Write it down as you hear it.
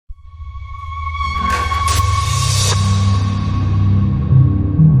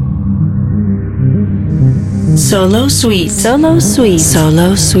Solo Suite. Solo Suite.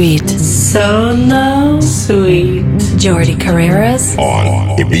 Solo Suite. Solo Suite. Jordi Carreras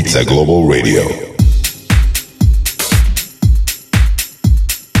on Ibiza Global Radio.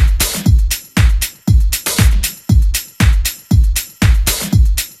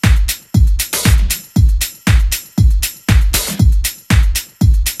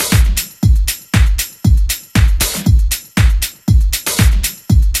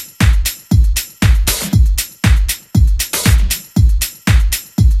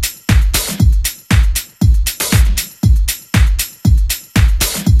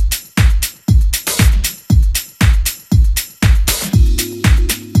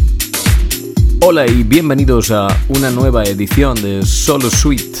 Hola y bienvenidos a una nueva edición de Solo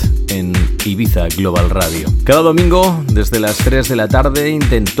Suite en Ibiza Global Radio. Cada domingo, desde las 3 de la tarde,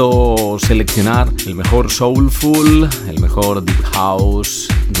 intento seleccionar el mejor soulful, el mejor deep house,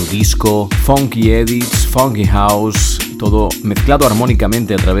 nu disco, funky edits, funky house, todo mezclado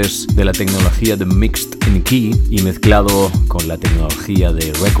armónicamente a través de la tecnología de Mixed in Key y mezclado con la tecnología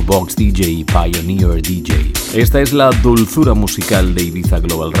de Recordbox DJ y Pioneer DJ. Esta es la dulzura musical de Ibiza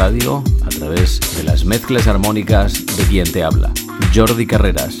Global Radio a través de las mezclas armónicas de quien te habla, Jordi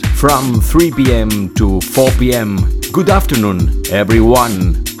Carreras. From 3 p.m. to 4 p.m. Good afternoon,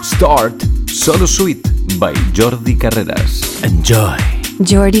 everyone. Start Solo Suite by Jordi Carreras. Enjoy.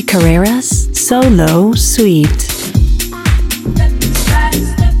 Jordi Carreras Solo Suite.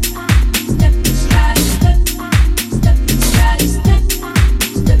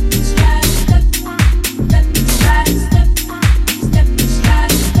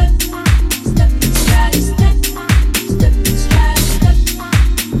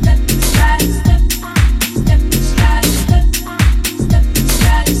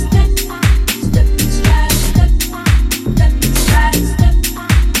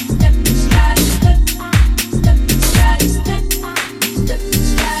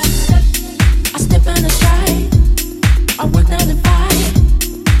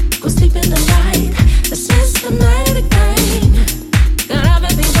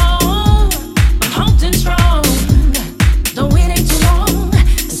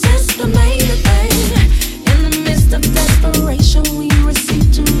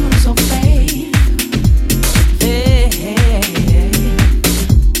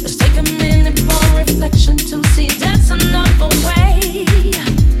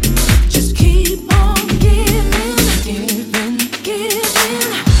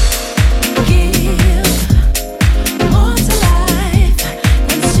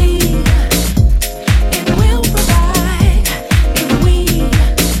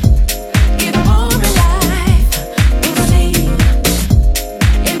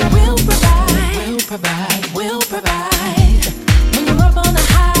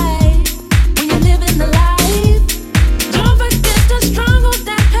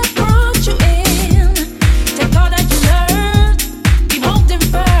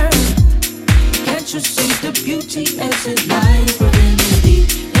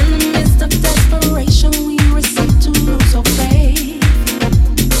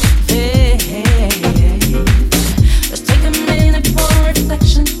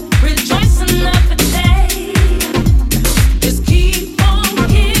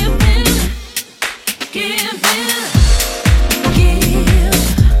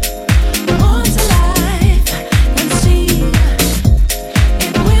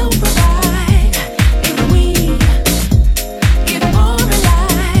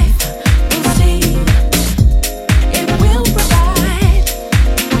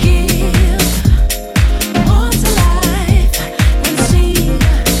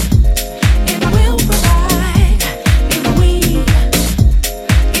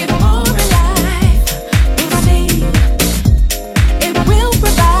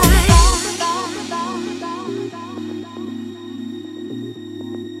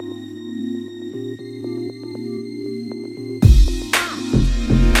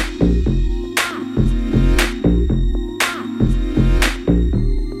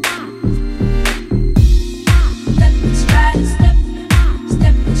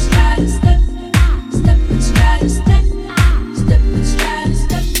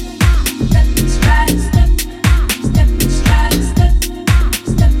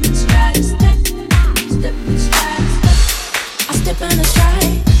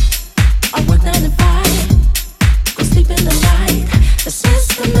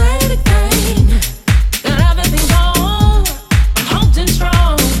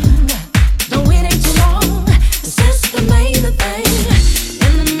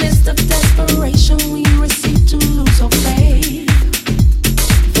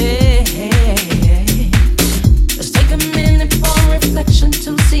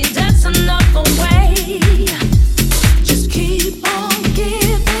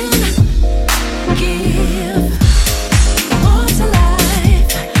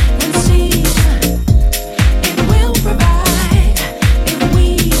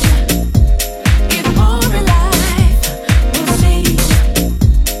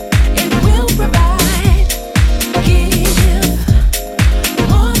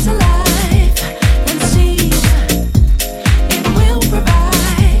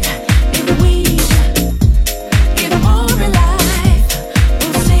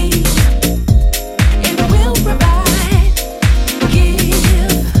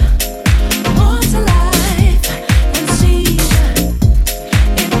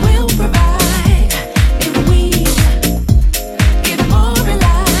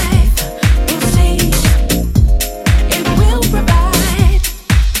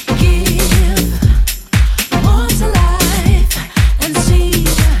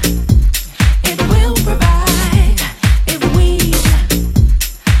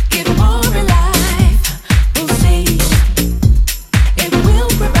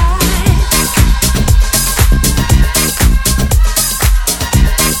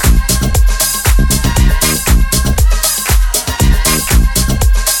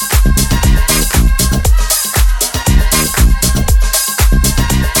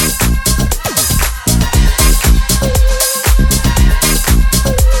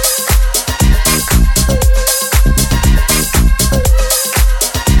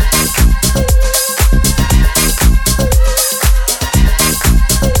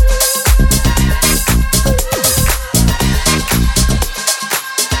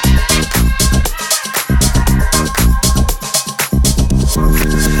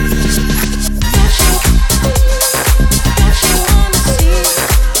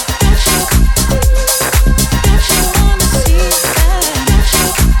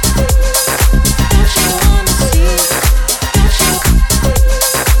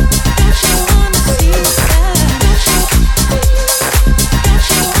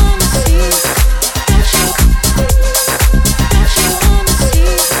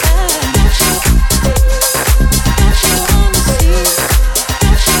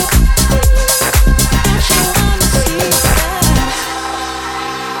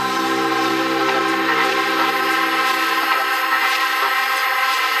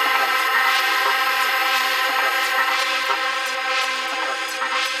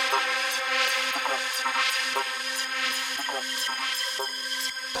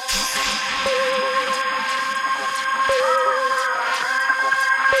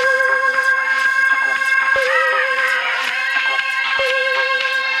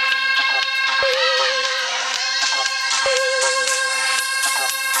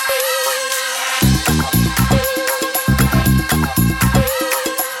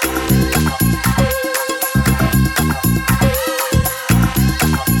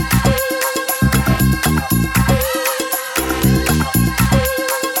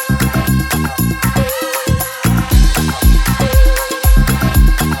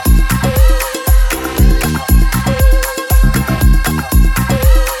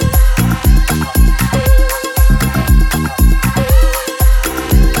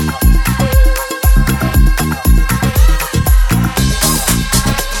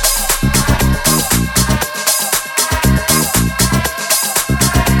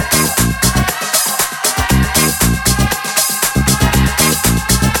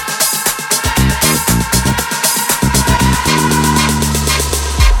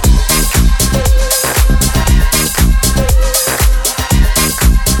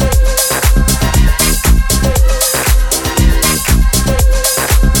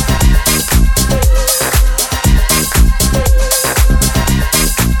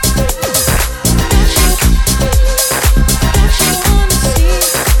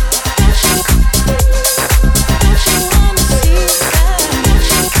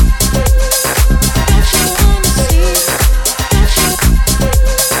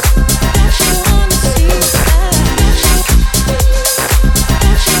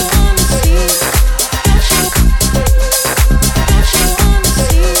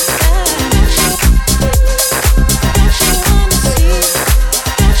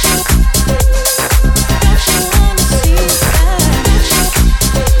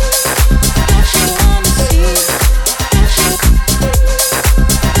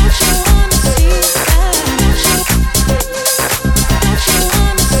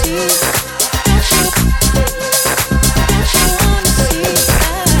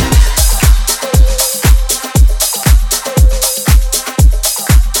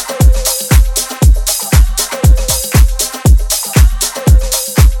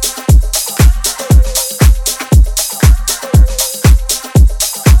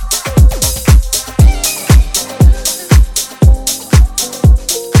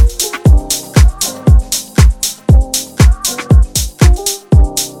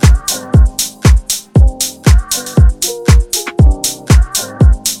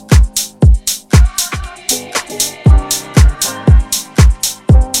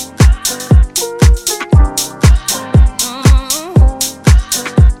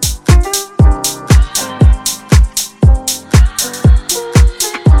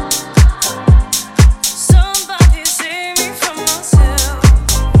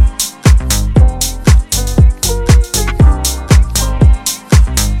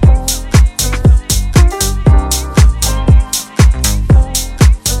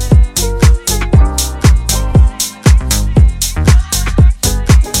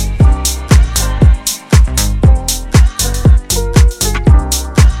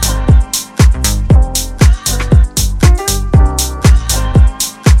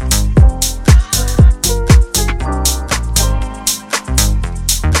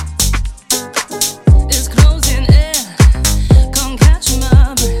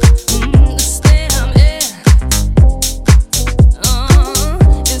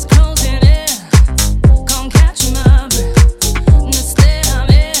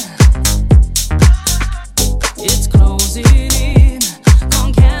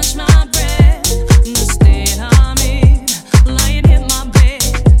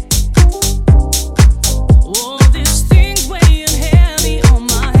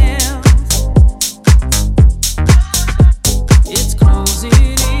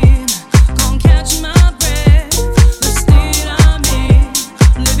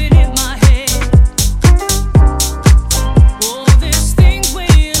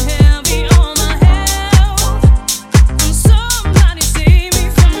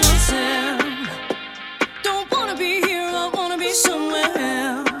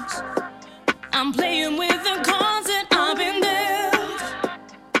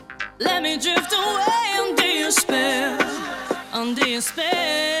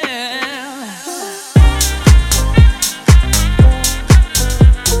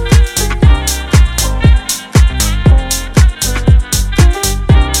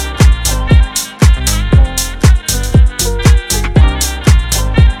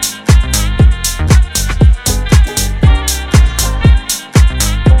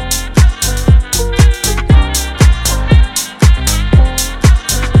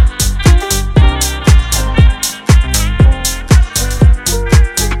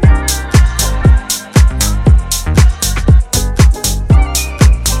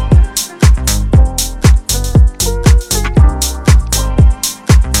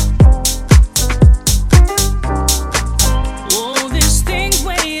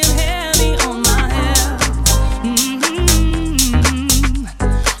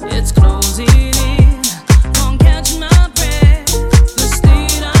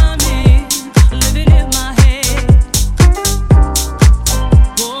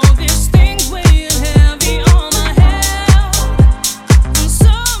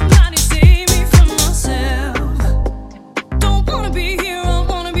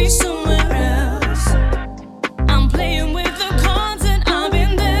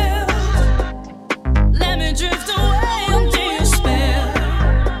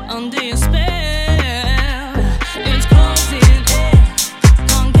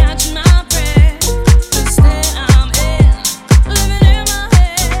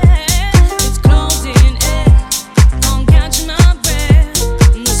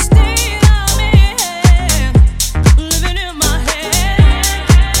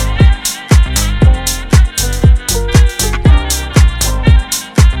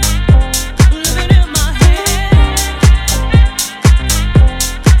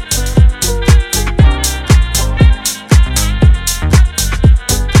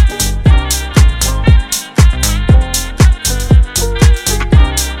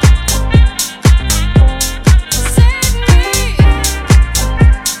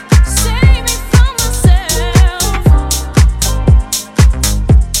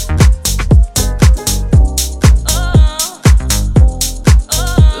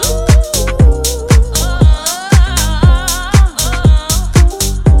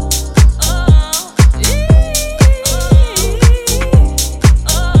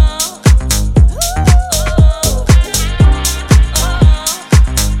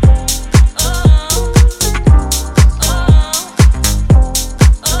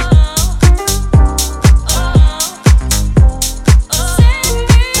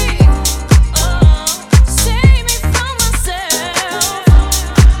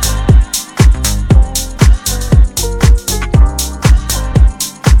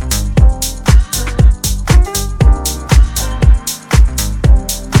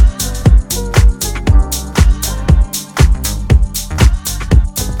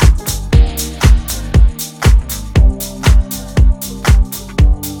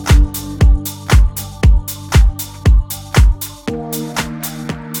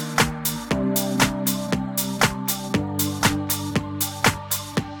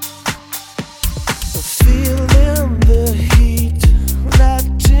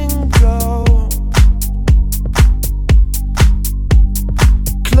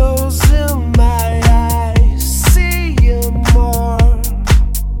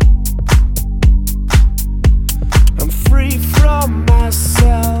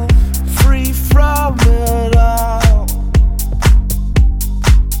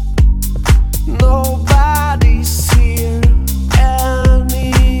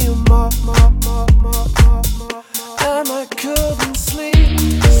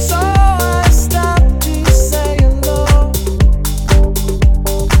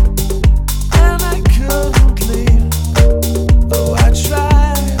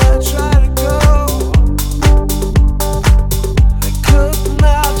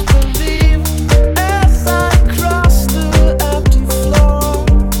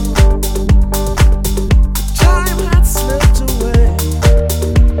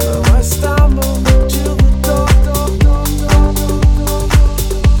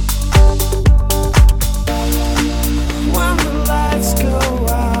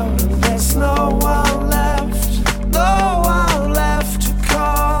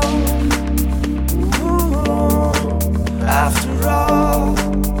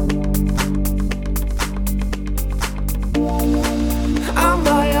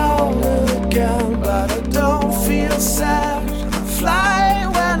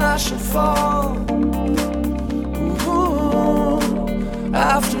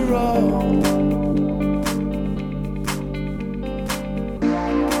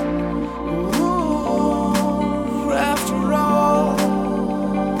 After all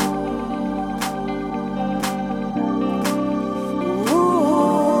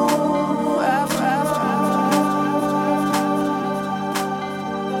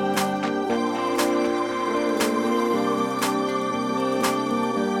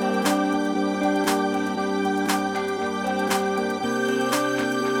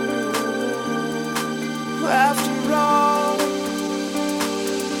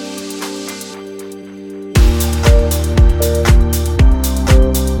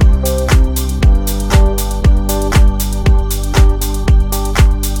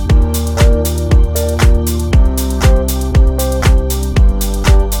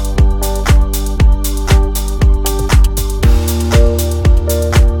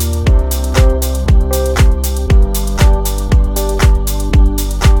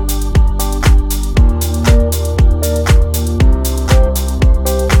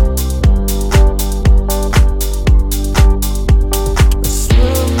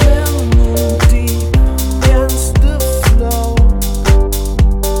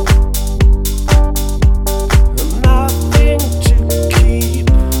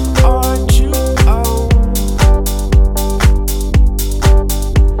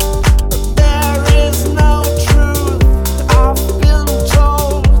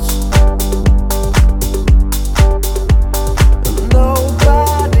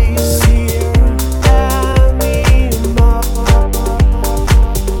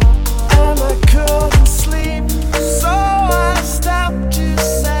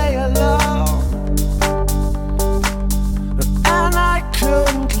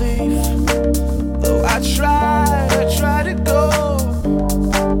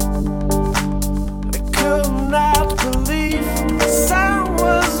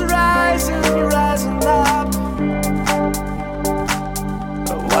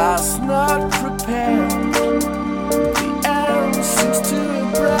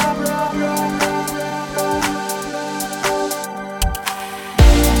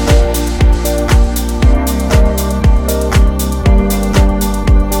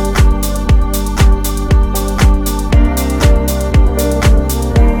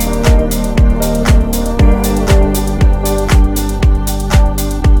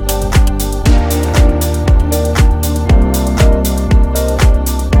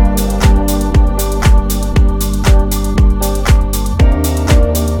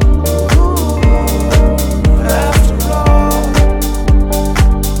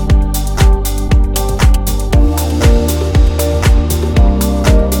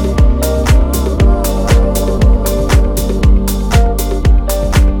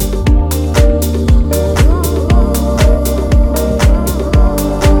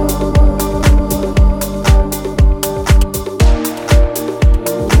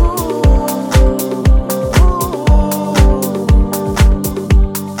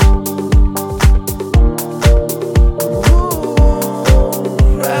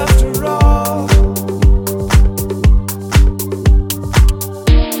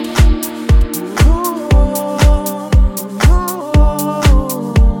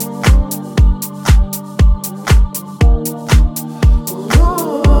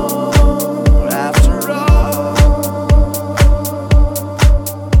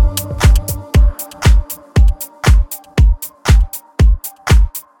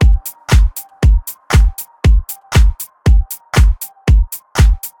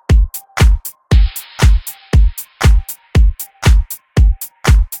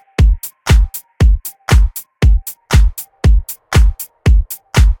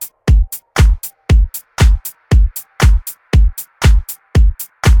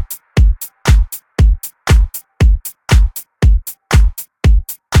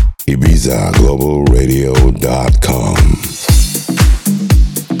IbizaGlobalRadio.com.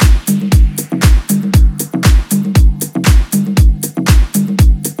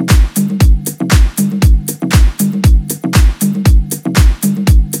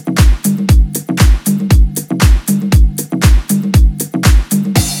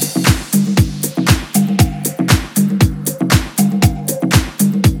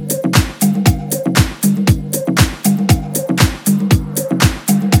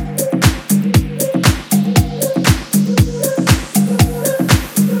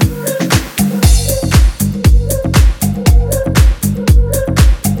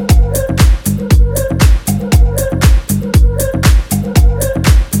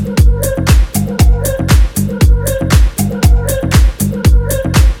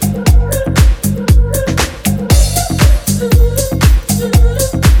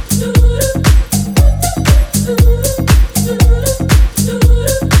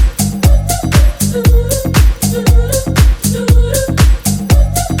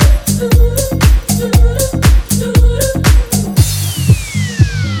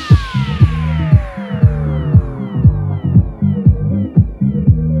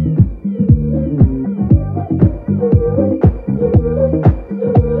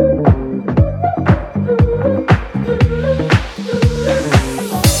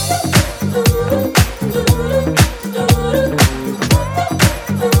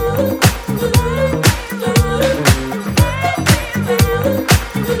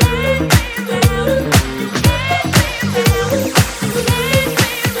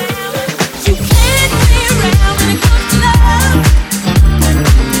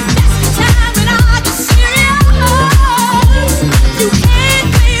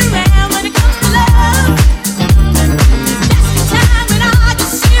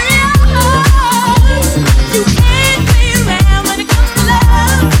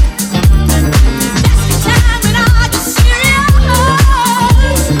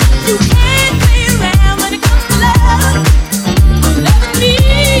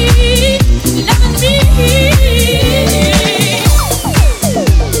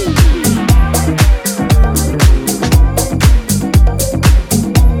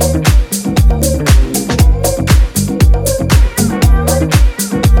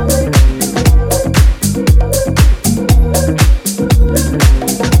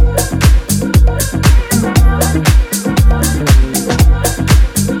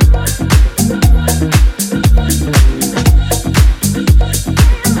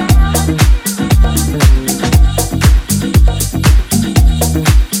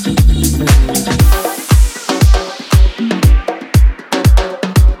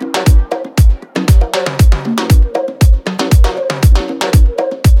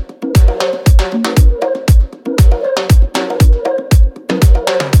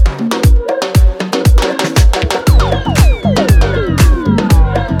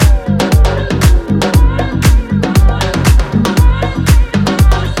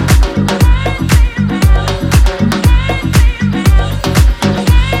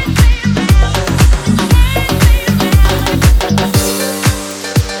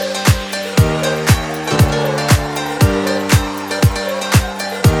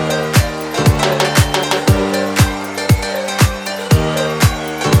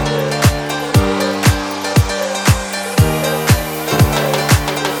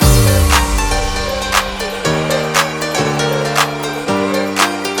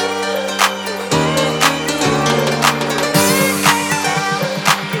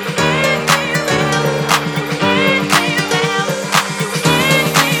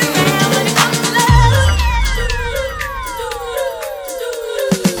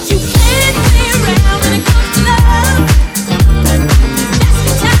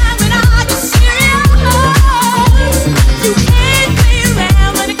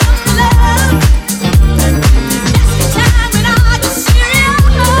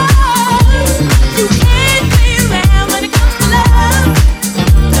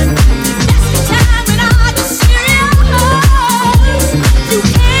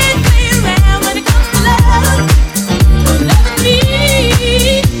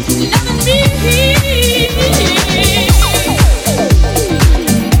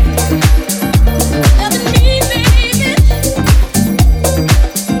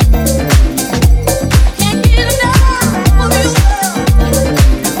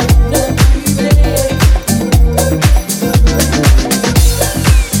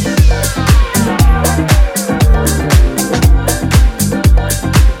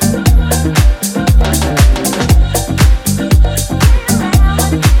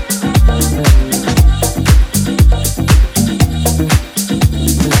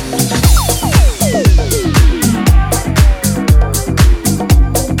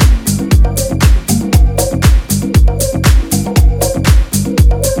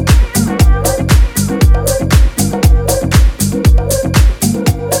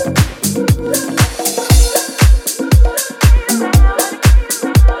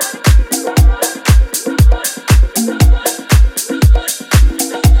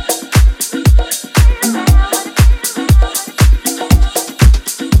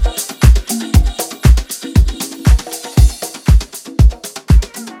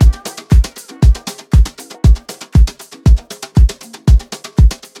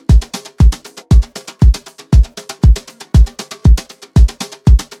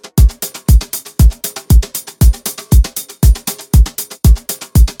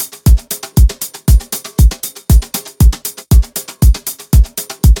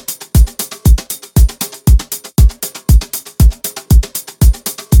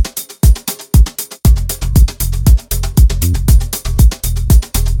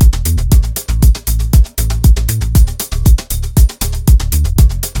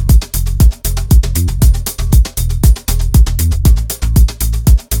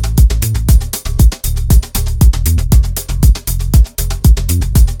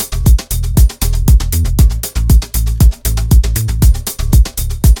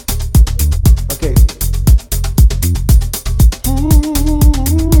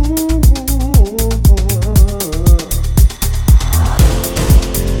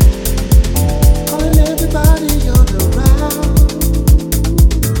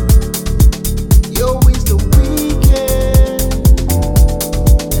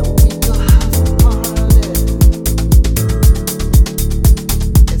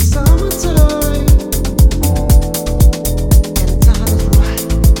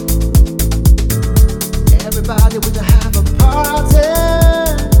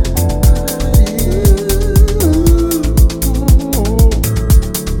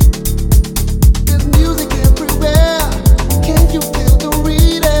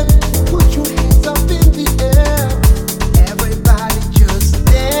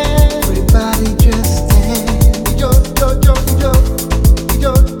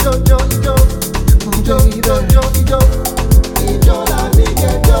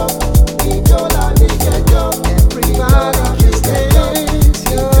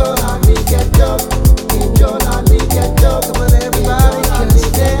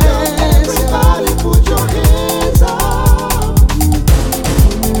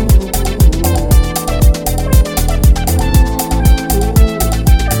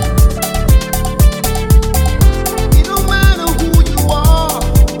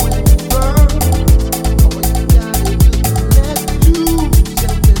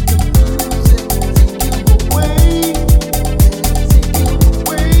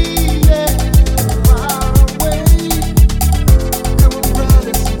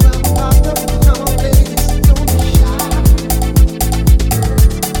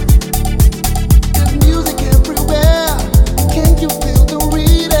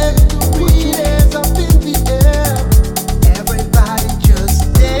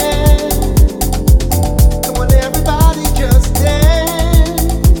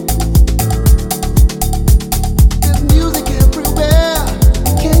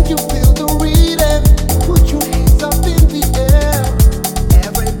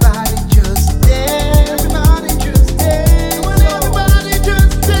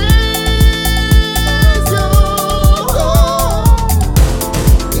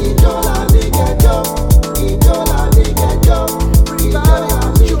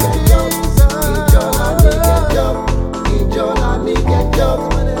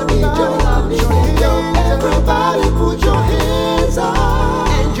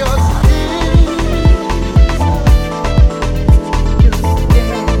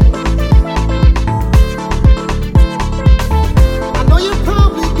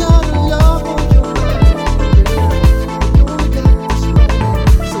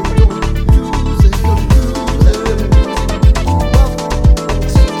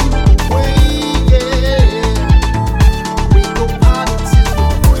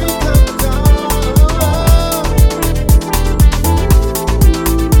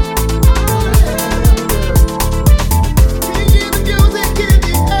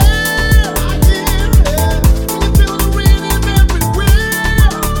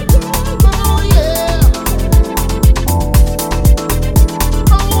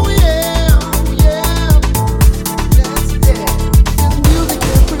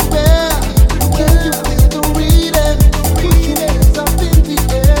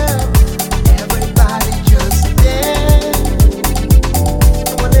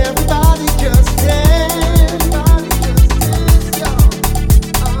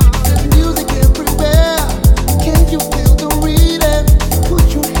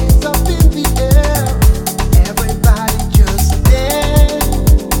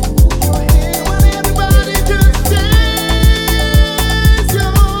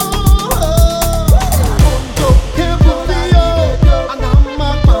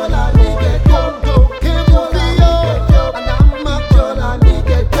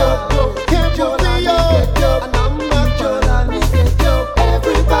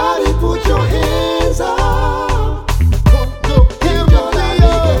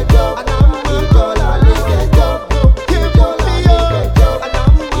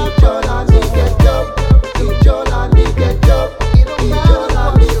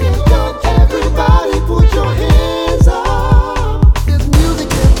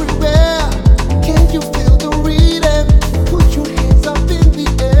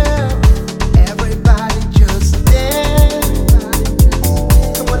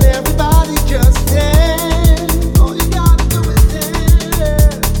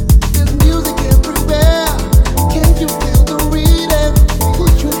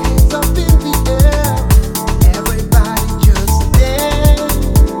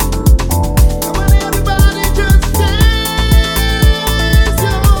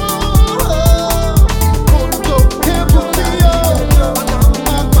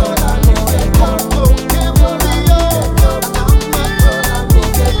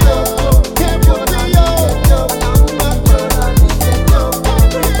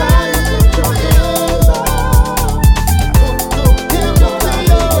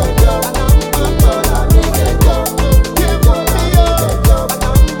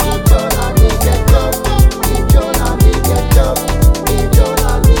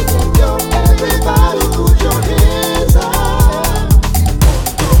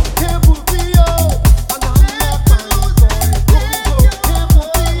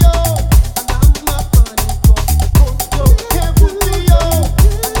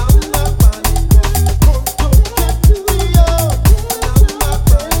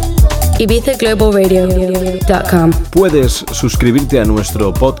 IbizaGlobalRadio.com. Puedes suscribirte a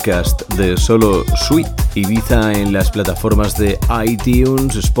nuestro podcast de Solo Suite Ibiza en las plataformas de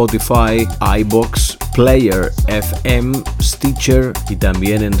iTunes, Spotify, iVoox, Player FM, Stitcher y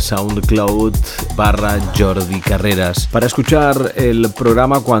también en SoundCloud /Jordi Carreras para escuchar el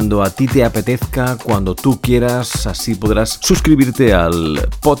programa cuando a ti te apetezca, cuando tú quieras. Así podrás suscribirte al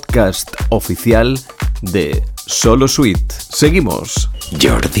podcast oficial de Solo Suite. Seguimos.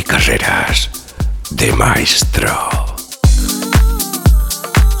 Jordi Carreras, de maestro.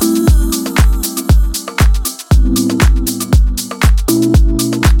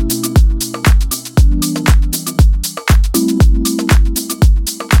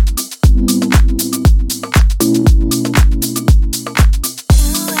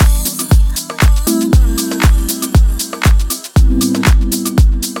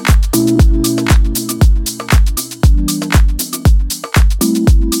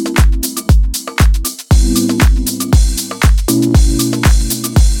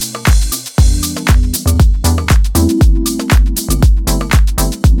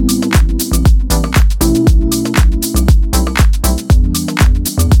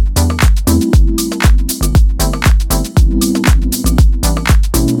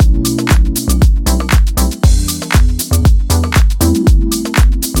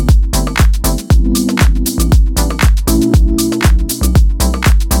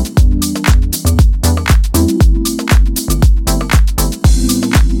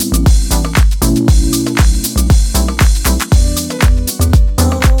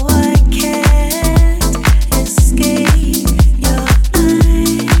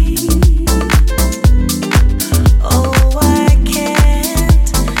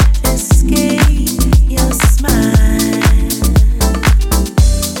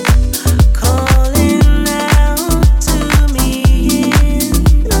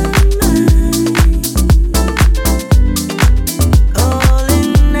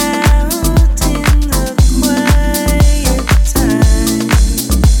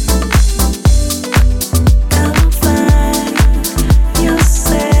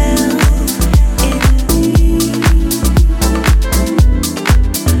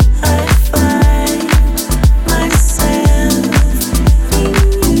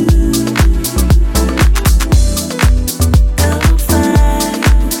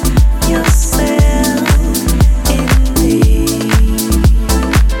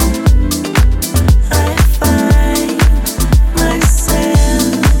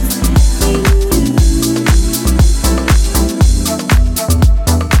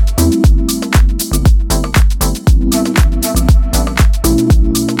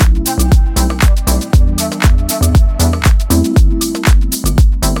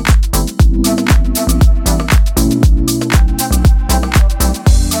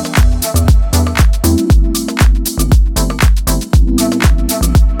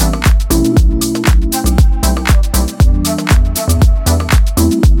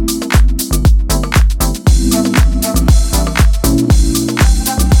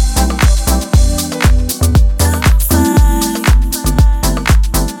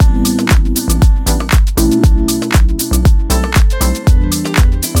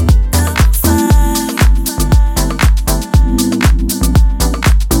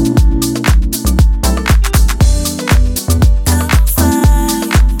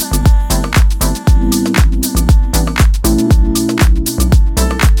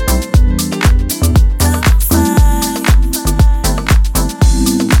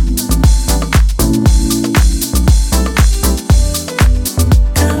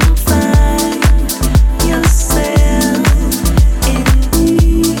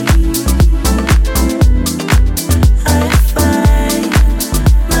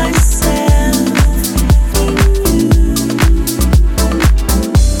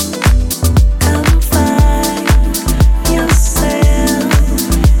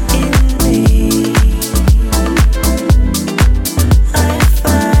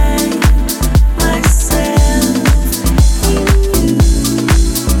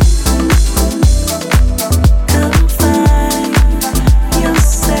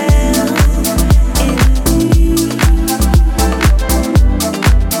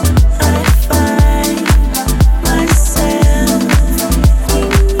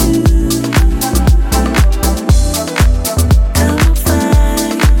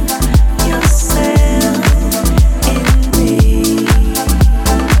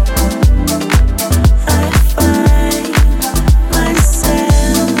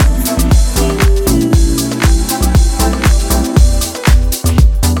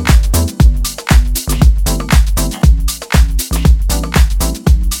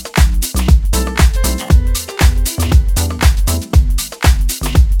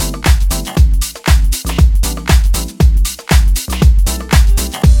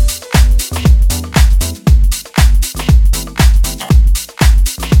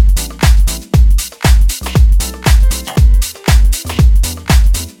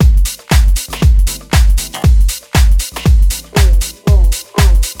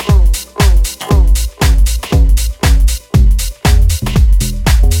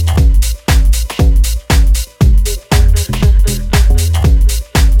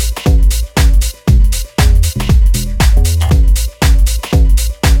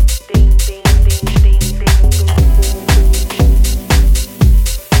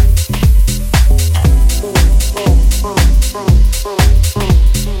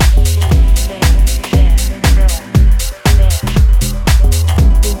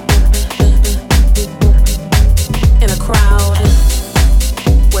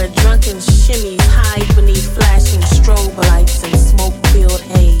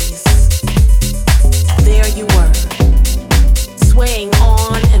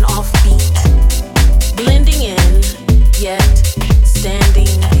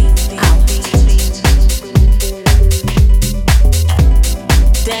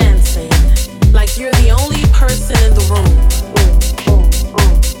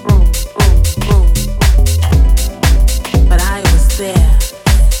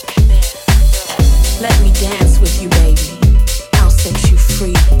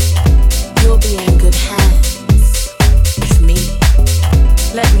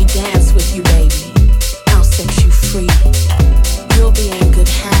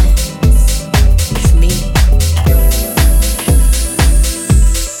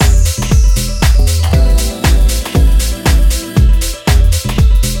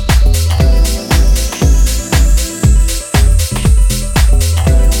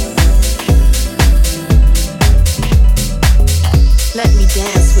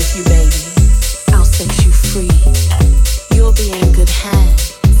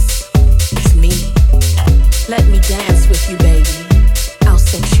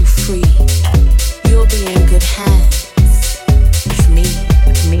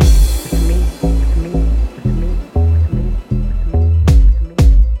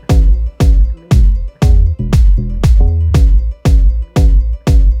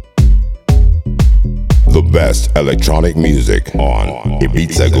 best electronic music on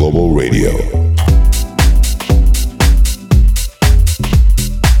Ibiza Global Radio.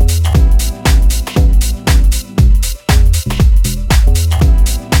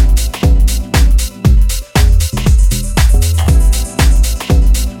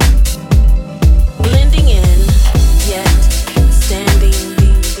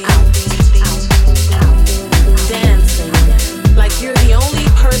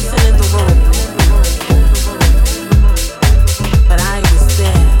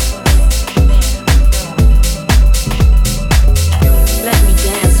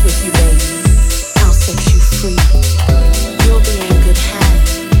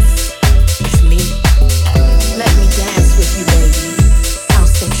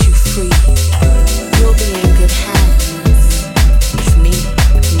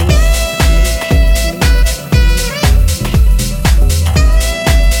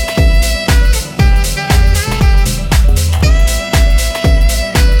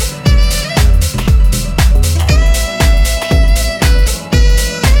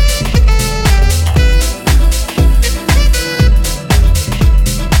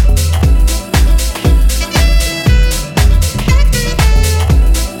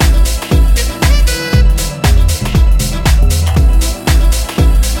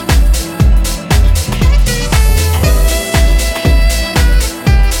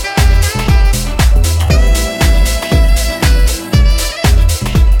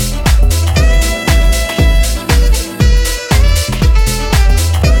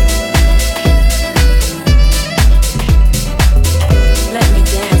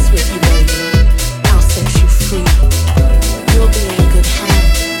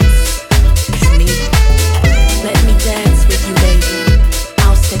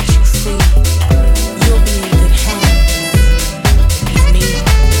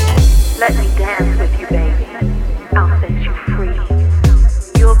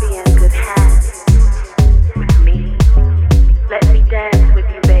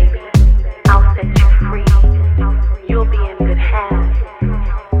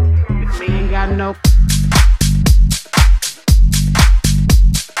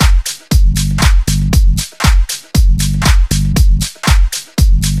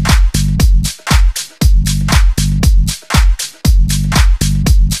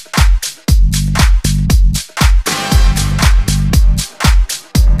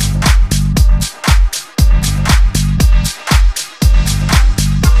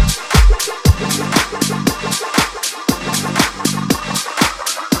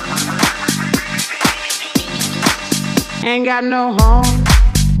 Ain't got no home,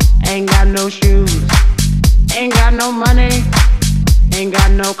 ain't got no shoes, ain't got no money, ain't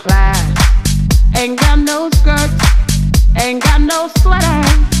got no class, ain't got no skirts, ain't got no sweater,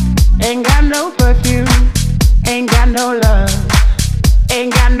 ain't got no perfume, ain't got no love,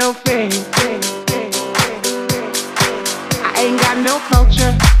 ain't got no faith. I ain't got no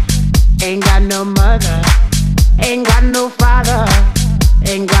culture, ain't got no mother, ain't got no father,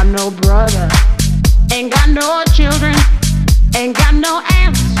 ain't got no brother, ain't got no children, ain't got no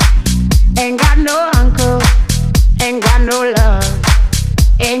aunts, ain't got no uncle, ain't got no love,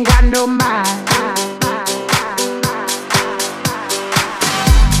 ain't got no mind.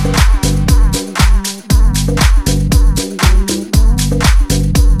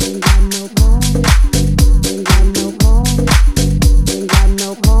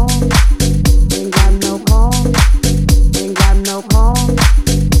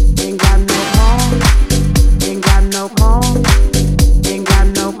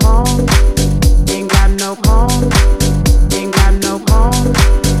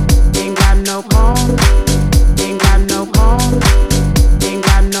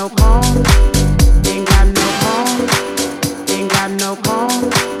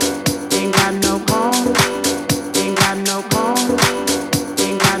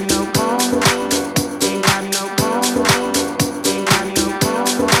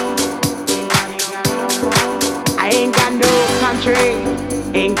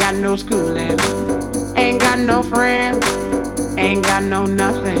 Ain't got no schooling, ain't got no friends, ain't got no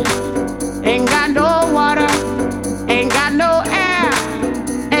nothing, ain't got no water, ain't got no air,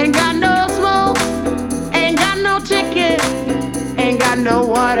 ain't got no smoke, ain't got no ticket, ain't got no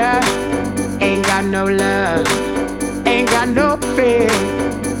water, ain't got no love, ain't got no faith,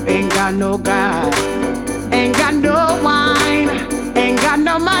 ain't got no God, ain't got no wine, ain't got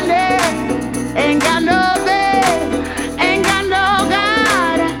no money, ain't got no bed, ain't got no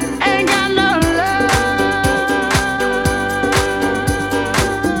God, ain't got no love.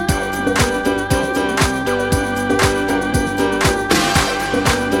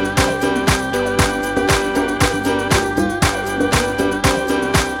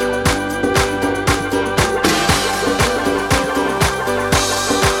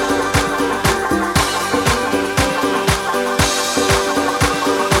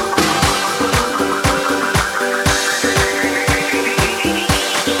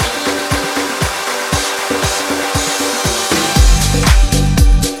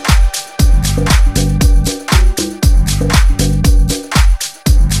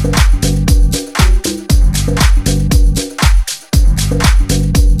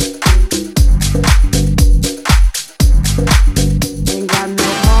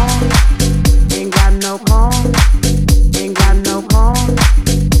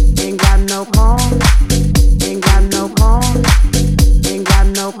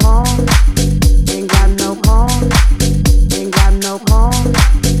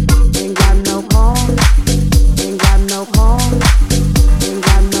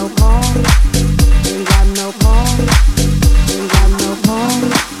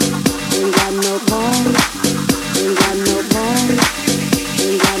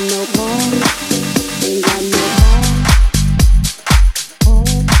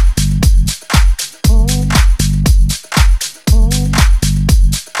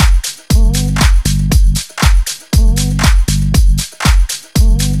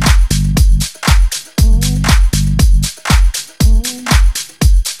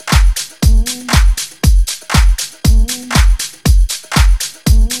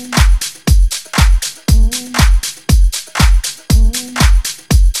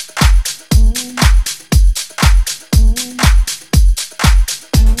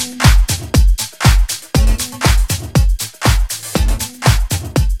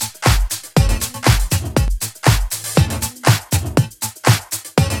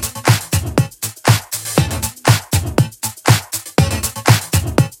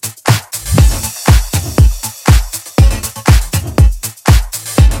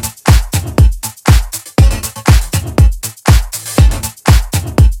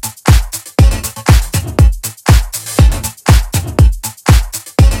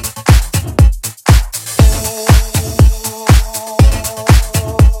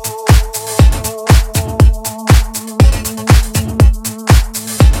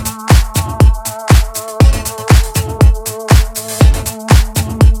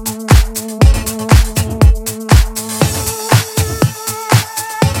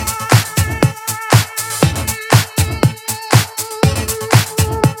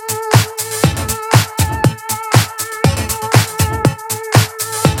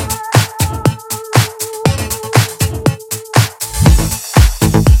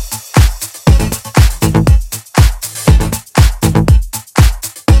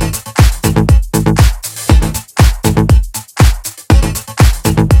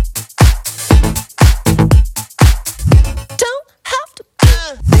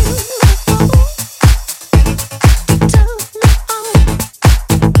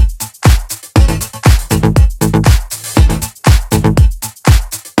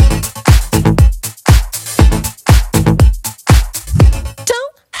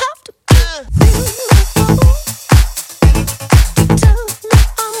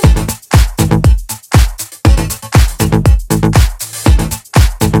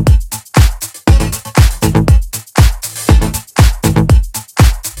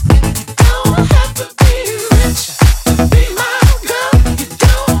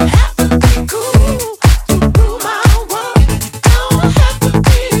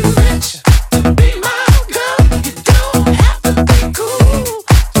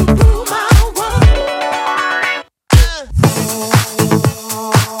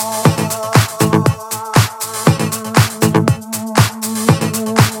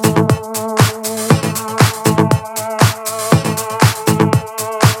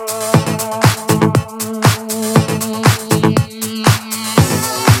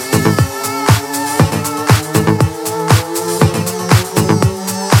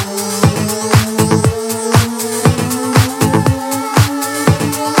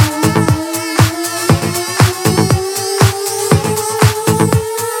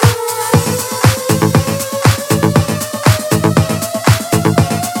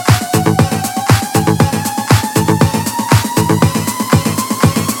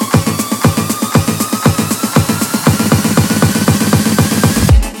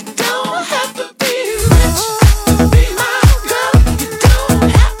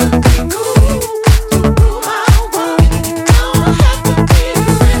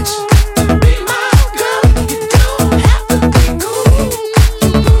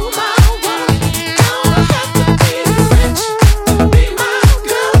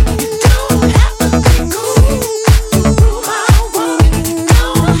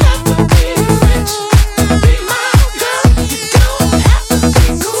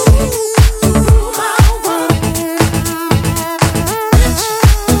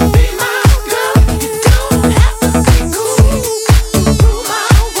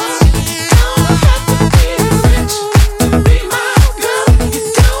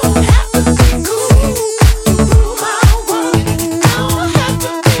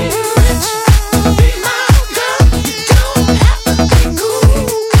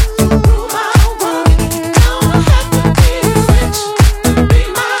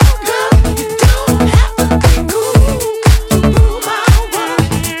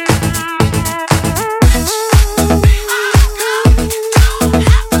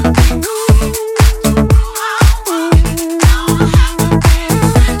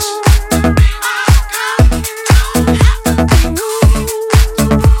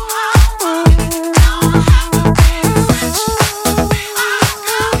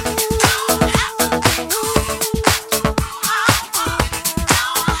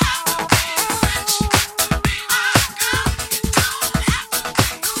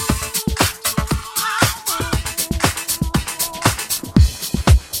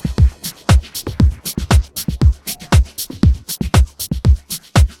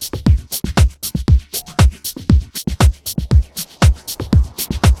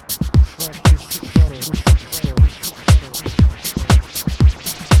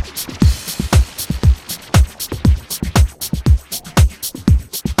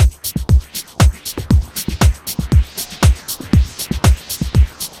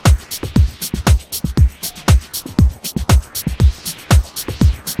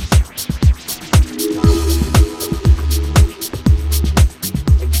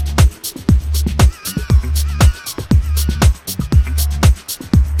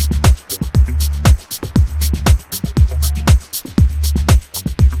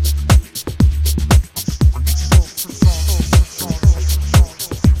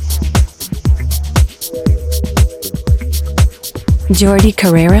 Jordi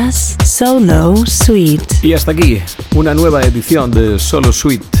Carreras, Solo Suite. Y hasta aquí, una nueva edición de Solo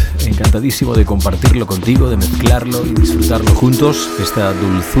Suite. Encantadísimo de compartirlo contigo, de mezclarlo y disfrutarlo juntos, esta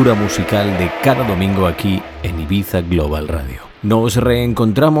dulzura musical de cada domingo aquí en Ibiza Global Radio. Nos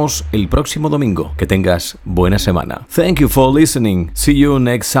reencontramos el próximo domingo. Que tengas buena semana. Thank you for listening. See you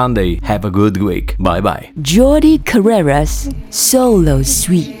next Sunday. Have a good week. Bye bye. Jordi Carreras, Solo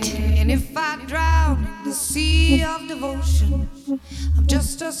Suite. And if I drown in the sea of devotion, I'm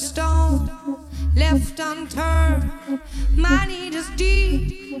just a stone left unturned. My need is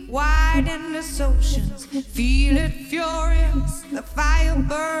deep, wide in this oceans. Feel it furious, the fire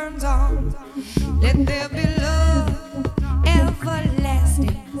burns on. Let there be love,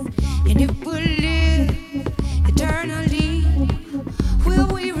 everlasting. And if we live eternally, will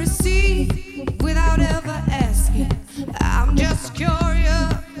we receive without ever asking? I'm just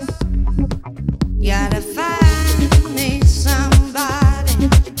curious. Gotta find me somebody,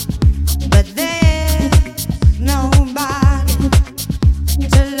 but there's nobody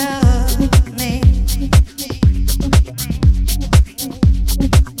to love me.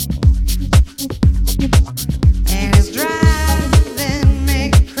 And it's driving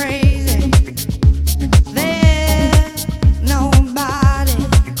me crazy. There's nobody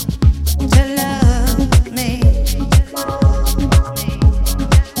to love me.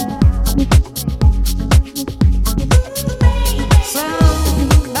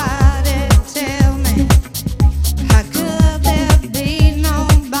 Somebody tell me, how could there be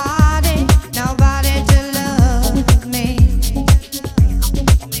nobody to love me?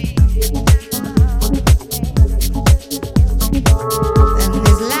 And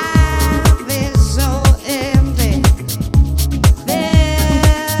this life is so empty.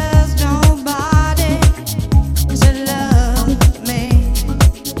 There's nobody to love me.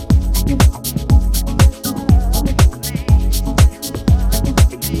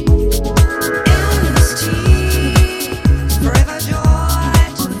 Endless tea, forever joy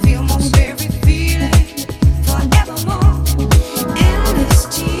to feel most every feeling, forevermore. Endless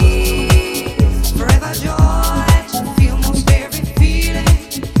tea, forever joy to feel most every feeling,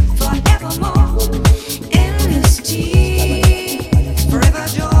 forevermore. Endless tea, forever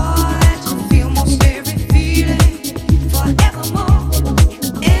joy to feel most every feeling, forevermore.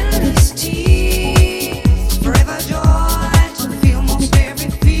 Endless tea, forever joy to feel most every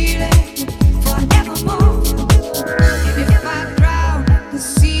feeling, forevermore. And if I drown in the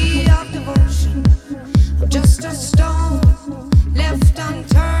sea of devotion, I'm just a stone left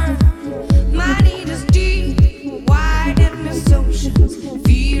unturned. My need is deep, wide in this ocean.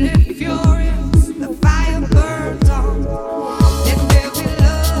 Feel it furious, the fire burns on. Let there be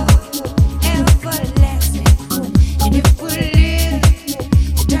love, everlasting. And if we live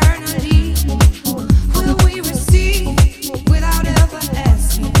eternally, will we receive without ever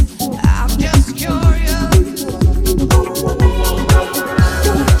asking? I'm just curious.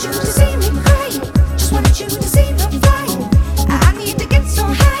 Don't want you to see me crying, just want you to see me flying. I need to get so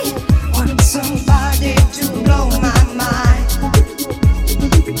high, want somebody to blow my mind.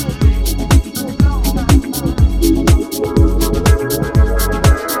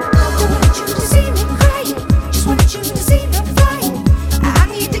 Don't want you to see me crying, just want you to see me flying. I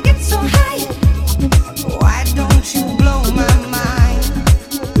need to get so high, why don't you blow my mind?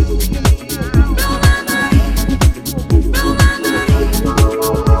 Blow my mind, blow my mind.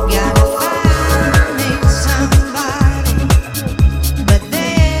 Gotta find me somebody, but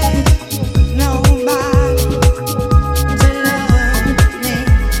there's nobody to love me.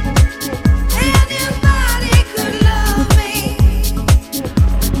 Anybody could love me,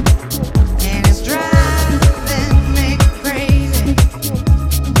 and it's driving me crazy.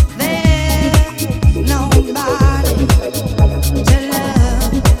 There's nobody to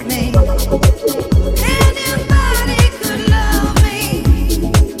love me. Anybody could love me.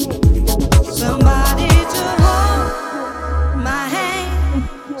 Somebody to hold my hand.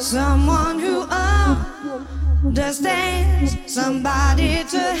 Someone who understands. Somebody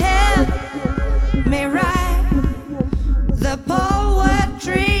to help me write the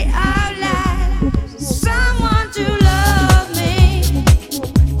poetry out loud. Someone to love me.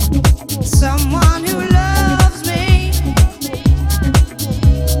 Someone who loves me.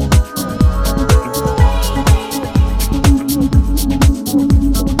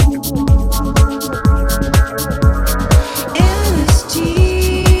 Endless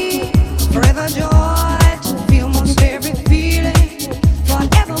tea, forever joy to feel most every feeling,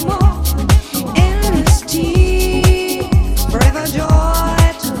 forevermore. Endless tea.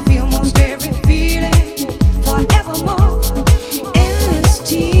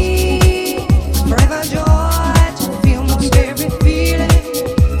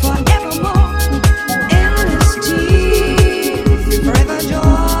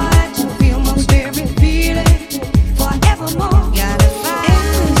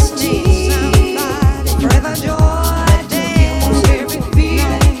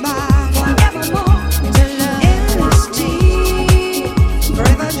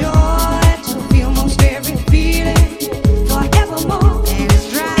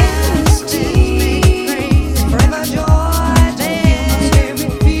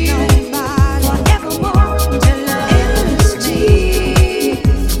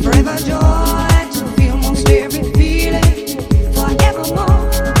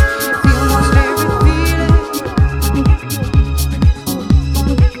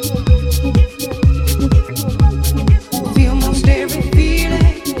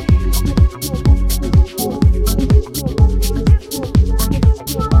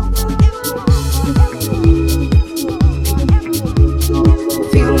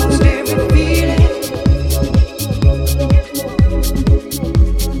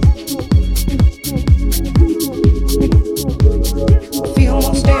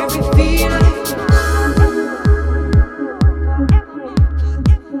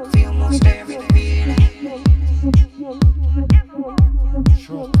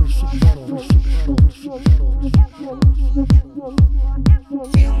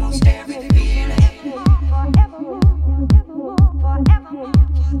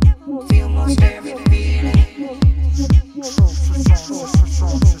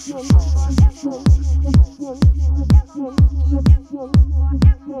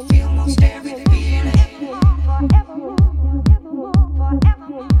 Feel most every feeling.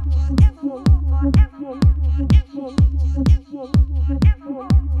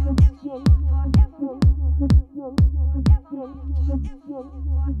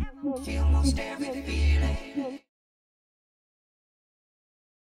 Feel most every feeling.